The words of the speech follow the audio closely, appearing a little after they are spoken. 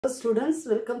Hello students,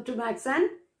 welcome to Maths and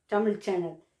Tamil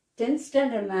channel. 10th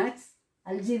standard Maths,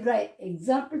 Algebra,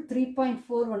 example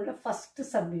 3.41 first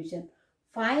subdivision.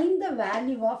 Find the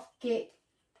value of k.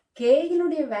 K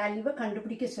இனுடைய வேல்யூவை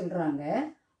கண்டுபிடிக்க சொல்றாங்க.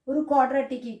 ஒரு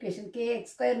quadratic equation kx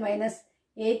square minus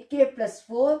 8k plus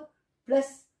 4 plus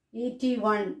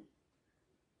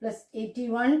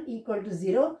 81 equal to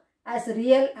 0 as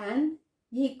real and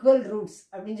equal roots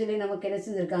அப்படின்னு சொல்லி நமக்கு என்ன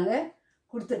செஞ்சிருக்காங்க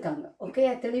கொடுத்திருக்காங்க. ஓகே,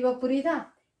 தெளிவா புரியுதா?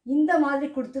 இந்த மாதிரி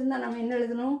கொடுத்திருந்தா நம்ம என்ன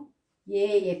எழுதணும்?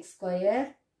 ax square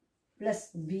plus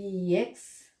bx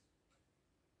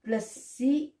plus c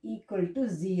equal to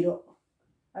 0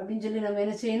 அப்படின்னு சொல்லி நம்ம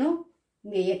என்ன செய்யணும்?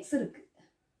 இங்க x இருக்கு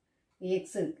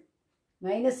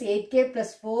minus 8k plus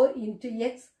 4 into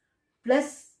x plus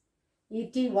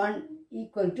 81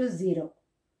 equal to 0.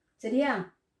 சரியா?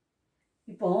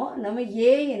 இப்போ நம்ம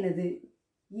a என்னது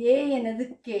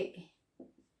k,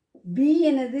 b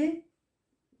என்னது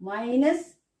minus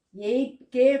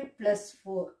 8k plus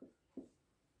 4,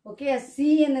 okay, c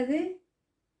என்னது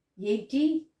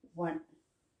 81.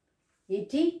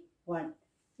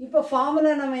 இப்போ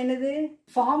ஃபார்முலா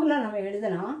நம்ம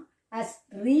எழுதனா as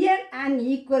real and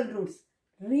equal roots.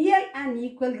 Real and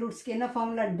equal roots க்கு என்ன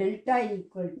formula? delta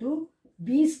equal to b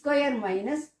square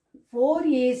minus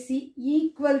 4ac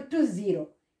equal to 0.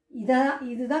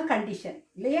 இதுதான் கண்டிஷன்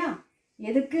இல்லையா?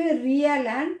 எதுக்கு? real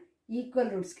and equal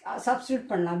roots substitute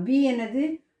பண்ணலாம். b என்னது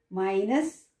minus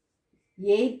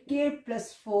 8k plus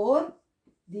 4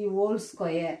 the whole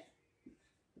square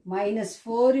minus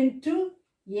 4 into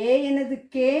a என்னது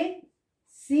k,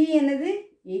 c என்னது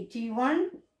 81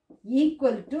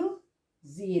 equal to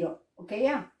 0.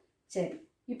 ஓகேயா? சரி,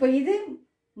 இப்போ இது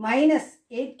minus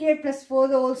 8k plus 4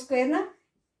 the whole square na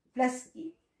plus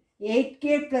 8k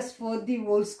plus 4 the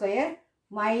whole square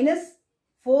minus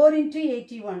 4 into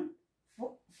 81.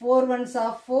 4 ones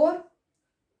are 4,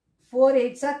 4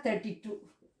 8s are 32,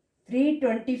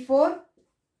 324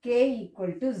 k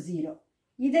equal to 0.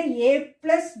 இதை a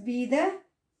plus b the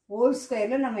whole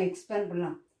square நம்ம expand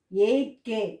பண்ணலாம். 8k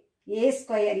a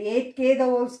square, 8k the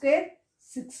whole square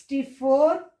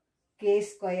 64 k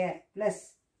square plus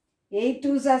 8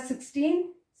 2s are 16,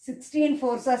 16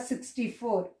 4s are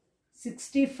 64,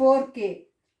 64k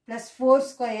plus 4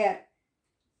 square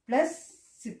plus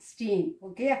 16.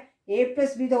 Okay, a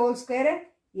plus b the whole square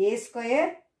a square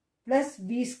plus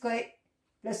b square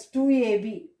plus 2ab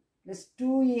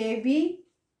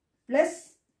plus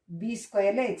b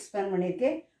square la expand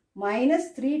பண்ணிருக்கே minus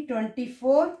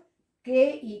 324 k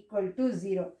equal to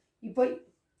 0. இப்போ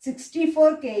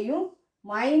 64k யும்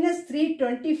minus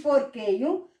 324 k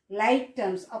யும் like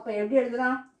terms. அப்ப எப்படி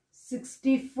எழுதலாம்?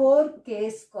 64k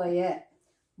square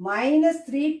minus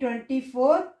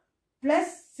 324 plus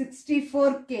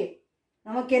 64k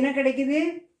நமக்கு என்ன கிடைக்குது?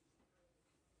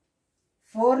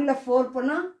 4ல 4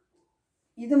 பண்ணா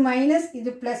இது மைனஸ்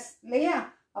இது பிளஸ் இல்லையா?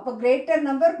 அப்ப கிரேட்டர்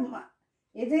நம்பர்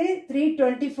இது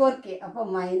 324k. அப்ப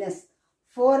மைனஸ்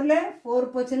 4ல 4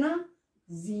 போச்சுன்னா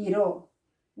 0.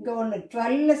 இங்க ஒன்று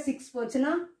 12ல 6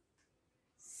 போச்சுன்னா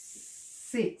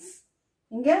 6.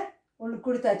 இங்க ஒன்று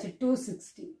கொடுத்தாச்சு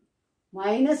 260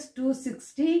 மைனஸ்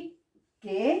 260k.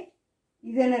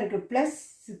 இது என்ன இருக்கு? Plus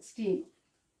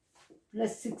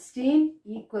 16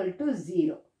 equal to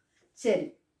 0. சரி,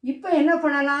 இப்போ என்ன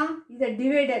பண்ணலாம்? இதை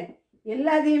டிவைடட்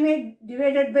எல்லாத்தையுமே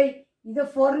டிவைடட் பை இதை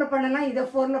 4ல பண்ணலாம், இதை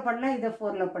 4ல பண்ணலாம், இதை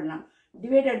 4ல பண்ணலாம்.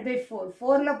 டிவைடட் பை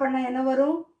 4ல பண்ணா என்ன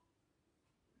வரும்?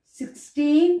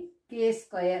 16k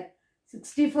square.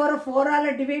 64 4ஆல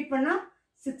டிவைட் பண்ணா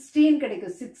 16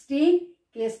 கிடைக்கும்.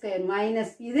 16k ஸ்கொயர்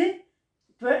மைனஸ் இது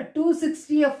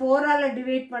 260 4ஆல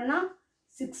டிவைட் பண்ணா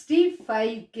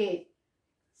 65k.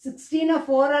 16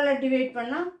 4ஆல டிவைட்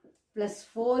பண்ணா plus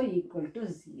 4 equal to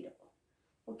 0.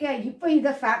 ஓகே, இப்போ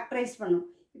இதை ஃபேக்டரைஸ் பண்ணும்.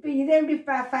 இப்போ இதை எப்படி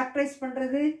ஃபேக்டரைஸ்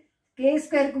பண்றது? k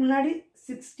ஸ்கொயருக்கு முன்னாடி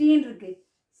 16 இருக்கு.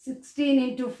 16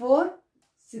 into 4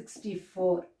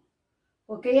 64.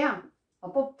 ஓகேயா?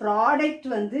 அப்போ ப்ராடக்ட்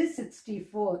வந்து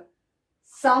 64.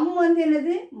 சம் வந்து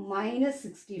என்னது?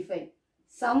 -65.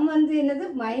 சம் வந்து என்னது?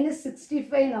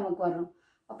 -65 நமக்கு வரும்.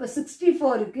 அப்போ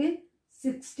 64க்கு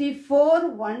 64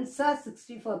 1s are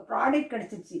 64 ப்ராடக்ட்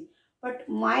கிடைச்சிச்சு. பட்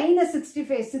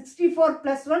 -65 64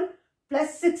 plus 1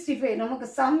 plus 65 நமக்கு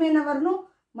சம் என்ன வரணும்?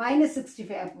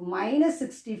 -65. அப்போ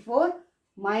 -64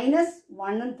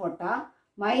 -1 போட்டா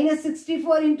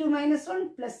 -64 into -1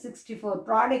 plus 64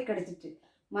 ப்ராடக்ட் கிடைச்சிச்சு.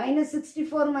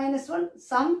 -64 -1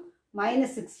 சம்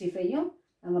 -65யும்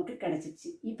நமக்கு கிடைச்சிச்சு.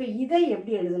 இப்போ இதை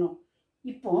எப்படி எழுதணும்?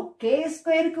 இப்போ k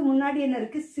ஸ்கொயருக்கு முன்னாடி என்ன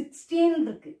இருக்கு? 16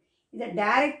 இருக்கு. இதை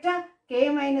டைரக்டா k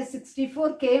minus 64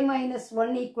 k minus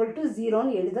 1 equal to 0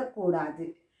 எழுதக்கூடாது.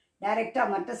 டைரக்டா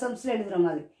மற்ற சம்ஸ்ல எழுதுற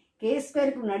மாதிரி k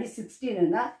ஸ்கொயருக்கு முன்னாடி 16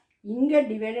 இருந்தா இங்கே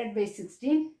டிவைடட் பை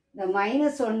 16, இந்த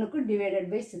 -1க்கு டிவைடட்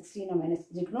பை 16 நம்ம என்ன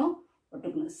செஞ்சுக்கணும்,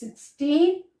 போட்டுக்கணும். 16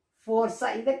 4s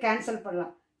இதை கேன்சல்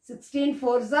பண்ணலாம். 16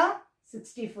 4s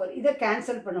 64, இதை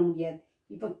கேன்சல் பண்ண முடியாது.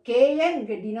 இப்போ கேயை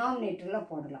இங்கே டினாமினேட்டரில்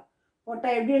போடலாம்.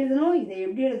 போட்டால் எப்படி எழுதணும், இதை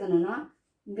எப்படி எழுதணும்னா,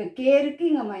 இங்கே கே இருக்குது,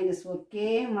 இங்கே -4, கே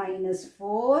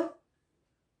 -4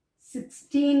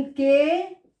 16k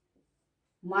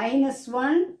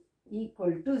 -1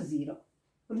 = 0.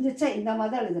 புரிஞ்சிச்சா? இந்த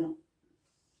மாதிரி தான் எழுதணும்.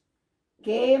 k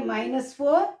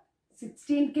 -4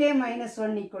 16k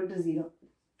 -1 = 0.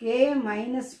 k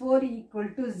 -4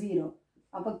 = 0.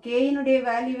 அப்போ k-னுடைய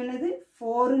வேல்யூ என்னது,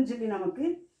 4ன்னு சொல்லி நமக்கு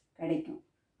கிடைக்கும்.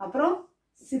 அப்புறம்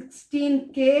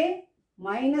 16k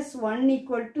 -1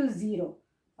 = 0.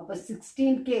 அப்போ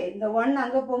 16k, இந்த 1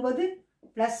 அங்கே போகும்போது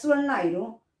 +1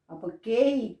 ஆயிரும். அப்போ k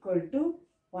 =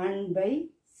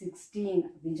 1/16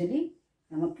 அப்படின்னு சொல்லி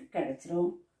நமக்கு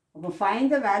கிடைச்சிரும். அப்போ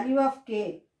find the value of k.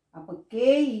 அப்போ k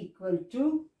 =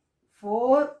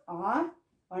 4 or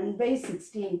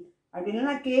 1/16. அப்படி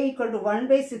இல்லைன்னா k =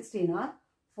 1/16 or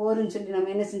 4ன்னு சொல்லி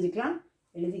நம்ம என்ன செஞ்சுக்கலாம்,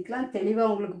 எழுதிக்கலாம்.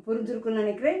 தெளிவாக உங்களுக்கு புரிஞ்சிருக்குன்னு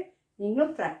நினைக்கிறேன்.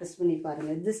 நீங்களும் ப்ராக்டிஸ் பண்ணி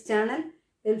பாருங்கள். This channel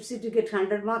helps you to get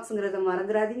 100 மார்க்ஸுங்கிறத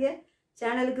மறந்துடாதீங்க.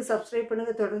 சேனலுக்கு சப்ஸ்கிரைப்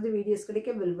பண்ணுங்கள். தொடர்ந்து வீடியோஸ் கிடைக்க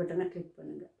பெல் பட்டனை கிளிக்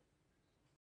பண்ணுங்கள்.